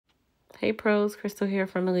Hey pros, Crystal here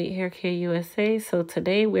from Elite Hair Care USA. So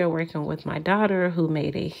today we're working with my daughter who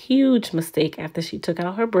made a huge mistake after she took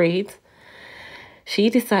out her braids.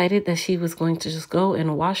 She decided that she was going to just go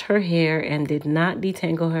and wash her hair and did not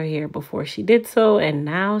detangle her hair before she did so, and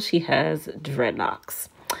now she has dreadlocks.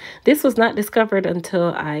 This was not discovered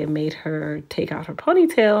until I made her take out her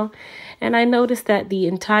ponytail, and I noticed that the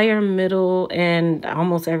entire middle and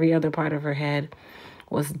almost every other part of her head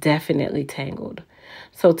was definitely tangled.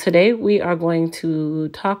 So today we are going to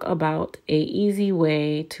talk about an easy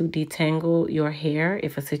way to detangle your hair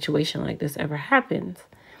if a situation like this ever happens.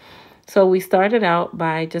 So we started out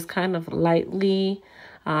by just kind of lightly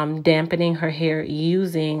dampening her hair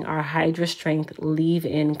using our Hydra Strength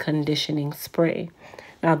leave-in conditioning spray.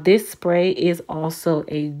 Now this spray is also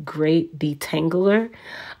a great detangler.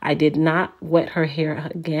 I did not wet her hair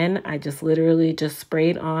again. I just literally just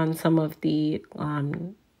sprayed on some of the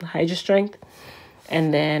Hydra Strength,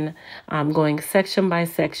 and then I'm going section by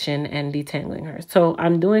section and detangling her. So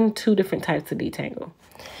I'm doing two different types of detangle.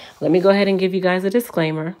 Let me go ahead and give you guys a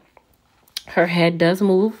disclaimer. Her head does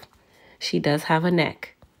move. She does have a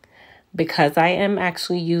neck. Because I am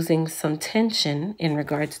actually using some tension in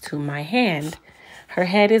regards to my hand, her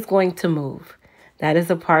head is going to move. That is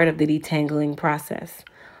a part of the detangling process.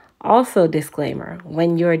 Also, disclaimer,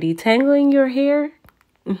 when you're detangling your hair,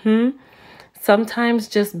 sometimes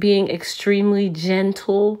just being extremely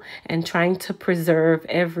gentle and trying to preserve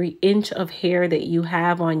every inch of hair that you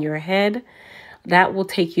have on your head, that will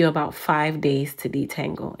take you about 5 days to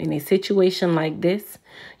detangle. In a situation like this,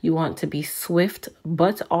 you want to be swift,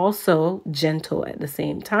 but also gentle at the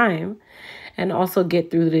same time, and also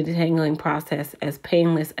get through the detangling process as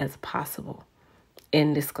painless as possible.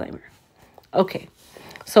 End disclaimer. Okay,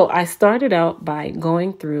 so I started out by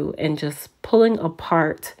going through and just pulling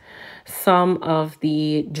apart some of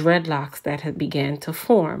the dreadlocks that had began to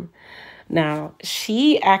form. Now,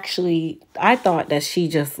 I thought that she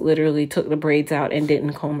just literally took the braids out and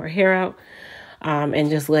didn't comb her hair out and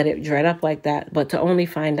just let it dread up like that. But to only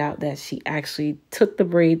find out that she actually took the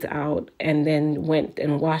braids out and then went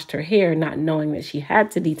and washed her hair, not knowing that she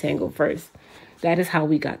had to detangle first. That is how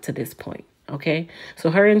we got to this point, okay?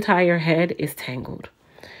 So her entire head is tangled.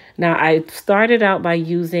 Now, I started out by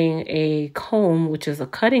using a comb, which is a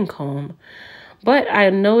cutting comb, but I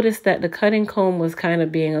noticed that the cutting comb was kind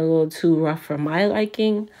of being a little too rough for my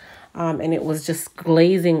liking, and it was just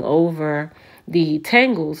glazing over the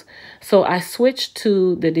tangles. So I switched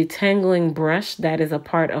to the detangling brush that is a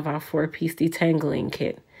part of our 4-piece detangling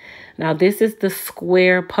kit. Now, this is the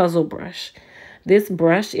square puzzle brush. This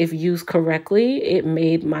brush, if used correctly, it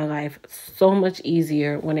made my life so much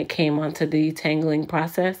easier when it came onto the detangling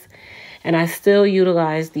process. And I still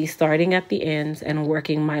utilize these starting at the ends and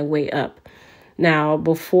working my way up. Now,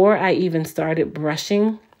 before I even started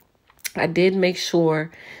brushing, I did make sure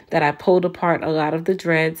that I pulled apart a lot of the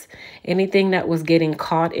dreads. Anything that was getting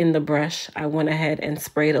caught in the brush, I went ahead and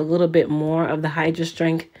sprayed a little bit more of the Hydra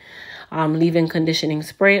Strength leave-in conditioning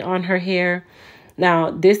spray on her hair.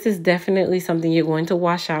 Now, this is definitely something you're going to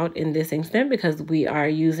wash out in this instant because we are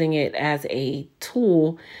using it as a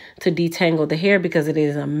tool to detangle the hair because it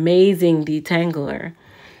is an amazing detangler.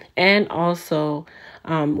 And also,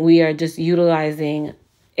 we are just utilizing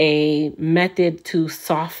a method to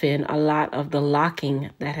soften a lot of the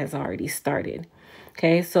locking that has already started.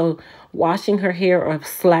 Okay, so washing her hair or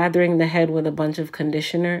slathering the head with a bunch of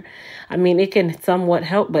conditioner, I mean, it can somewhat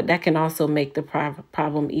help, but that can also make the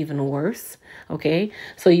problem even worse. Okay,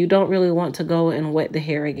 so you don't really want to go and wet the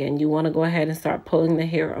hair again. You want to go ahead and start pulling the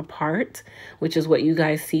hair apart, which is what you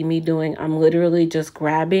guys see me doing. I'm literally just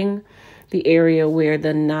grabbing the area where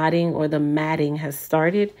the knotting or the matting has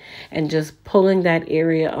started and just pulling that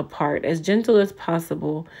area apart as gentle as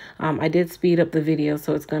possible. I did speed up the video,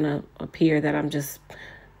 so it's going to appear that I'm just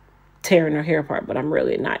tearing her hair apart, but I'm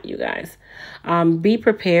really not, you guys. Be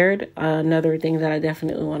prepared. Another thing that I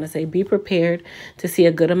definitely want to say, be prepared to see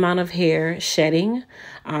a good amount of hair shedding.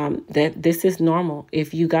 That this is normal.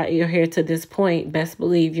 If you got your hair to this point, best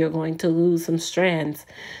believe you're going to lose some strands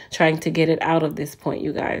trying to get it out of this point,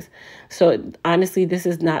 you guys. So honestly, this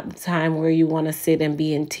is not the time where you want to sit and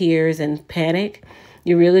be in tears and panic.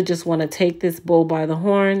 You really just want to take this bull by the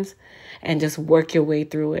horns and just work your way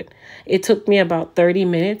through it. It took me about 30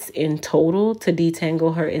 minutes in total to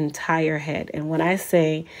detangle her entire head. And when I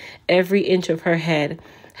say every inch of her head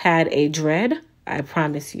had a dread, I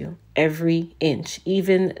promise you, every inch,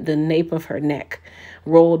 even the nape of her neck,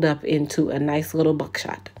 rolled up into a nice little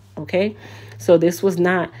buckshot. Okay, so this was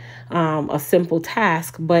not a simple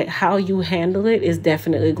task, but how you handle it is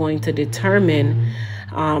definitely going to determine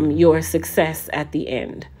your success at the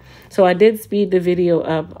end. So I did speed the video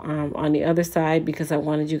up on the other side because I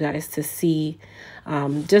wanted you guys to see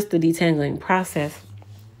just the detangling process.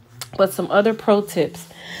 But some other pro tips.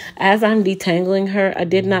 As I'm detangling her, I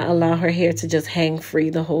did not allow her hair to just hang free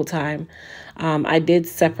the whole time. I did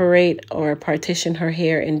separate or partition her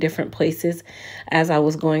hair in different places as I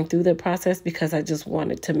was going through the process because I just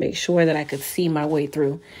wanted to make sure that I could see my way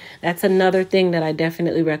through. That's another thing that I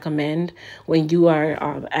definitely recommend when you are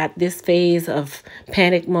at this phase of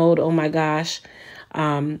panic mode. Oh my gosh.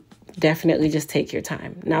 Definitely just take your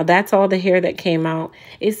time. Now, that's all the hair that came out.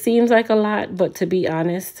 It seems like a lot, but to be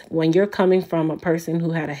honest, when you're coming from a person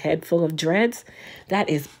who had a head full of dreads, that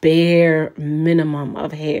is bare minimum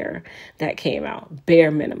of hair that came out.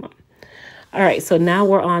 Bare minimum. All right, so now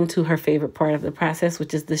we're on to her favorite part of the process,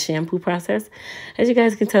 which is the shampoo process. As you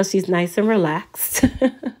guys can tell, she's nice and relaxed.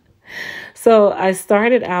 So I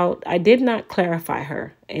started out, I did not clarify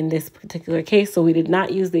her in this particular case. So we did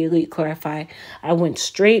not use the Elite Clarify. I went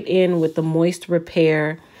straight in with the Moist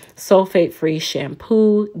Repair sulfate-free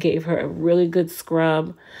shampoo, gave her a really good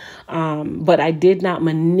scrub. But I did not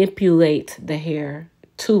manipulate the hair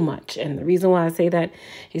too much. And the reason why I say that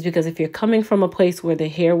is because if you're coming from a place where the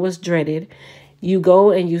hair was dreaded, you go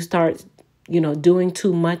and you start, doing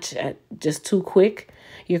too much at just too quick.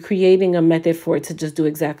 You're creating a method for it to just do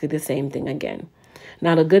exactly the same thing again.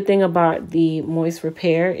 Now, the good thing about the Moist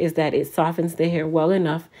Repair is that it softens the hair well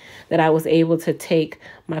enough that I was able to take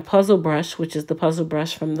my puzzle brush, which is the puzzle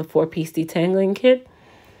brush from the 4-piece detangling kit,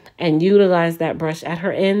 and utilize that brush at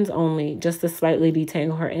her ends only, just to slightly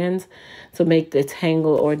detangle her ends to make the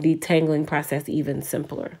tangle or detangling process even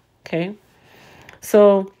simpler. Okay.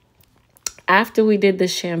 So after we did the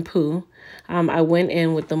shampoo, I went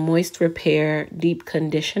in with the Moist Repair Deep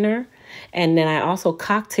Conditioner, and then I also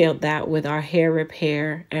cocktailed that with our Hair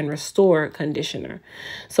Repair and Restore Conditioner.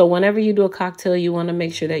 So whenever you do a cocktail, you want to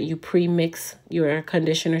make sure that you pre-mix your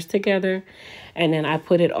conditioners together, and then I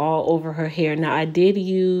put it all over her hair. Now, I did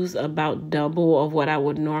use about double of what I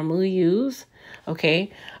would normally use. Okay.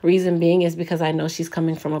 Reason being is because I know she's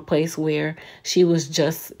coming from a place where she was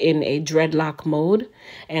just in a dreadlock mode.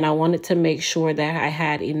 And I wanted to make sure that I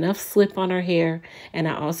had enough slip on her hair. And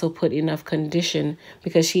I also put enough condition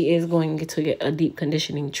because she is going to get a deep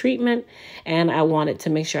conditioning treatment. And I wanted to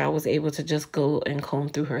make sure I was able to just go and comb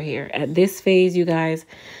through her hair. At this phase, you guys,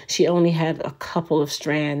 she only had a couple of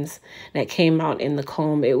strands that came out in the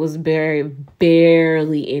comb. It was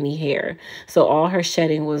barely any hair. So all her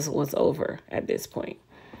shedding was over at this point.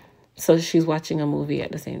 So she's watching a movie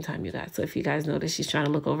at the same time, you guys. So if you guys notice, she's trying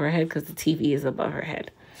to look over her head because the TV is above her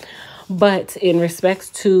head. But in respects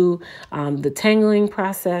to the tangling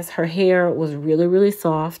process, her hair was really, really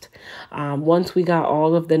soft. Once we got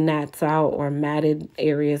all of the gnats out or matted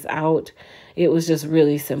areas out, it was just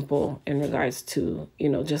really simple in regards to,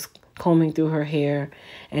 just combing through her hair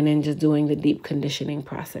and then just doing the deep conditioning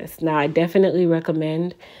process. Now, I definitely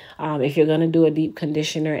recommend if you're going to do a deep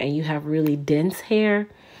conditioner and you have really dense hair,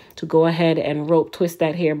 to go ahead and rope twist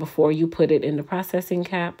that hair before you put it in the processing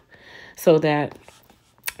cap so that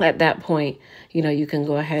at that point, you can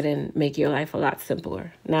go ahead and make your life a lot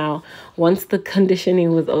simpler. Now, once the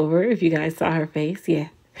conditioning was over, if you guys saw her face, yeah,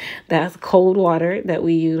 that's cold water that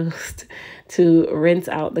we used to rinse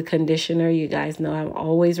out the conditioner. You guys know I'm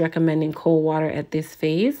always recommending cold water at this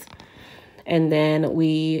phase. And then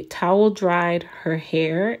we towel dried her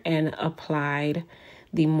hair and applied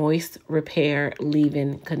the Moist Repair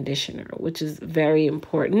leave-in conditioner, which is very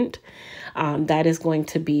important. That is going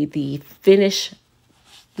to be the finish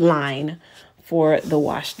line for the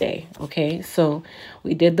wash day. Okay, so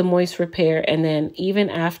we did the Moist Repair, and then even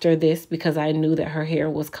after this, because I knew that her hair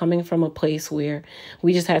was coming from a place where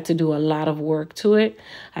we just had to do a lot of work to it,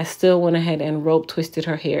 I still went ahead and rope twisted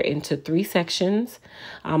her hair into 3 sections.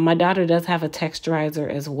 My daughter does have a texturizer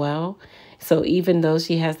as well. So even though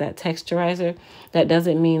she has that texturizer, that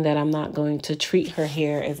doesn't mean that I'm not going to treat her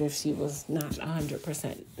hair as if she was not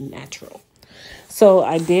 100% natural. So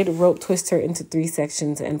I did rope twist her into 3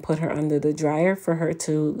 sections and put her under the dryer for her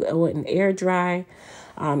to go and air dry.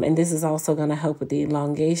 And this is also going to help with the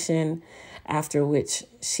elongation, after which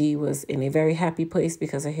she was in a very happy place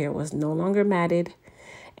because her hair was no longer matted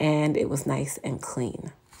and it was nice and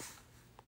clean.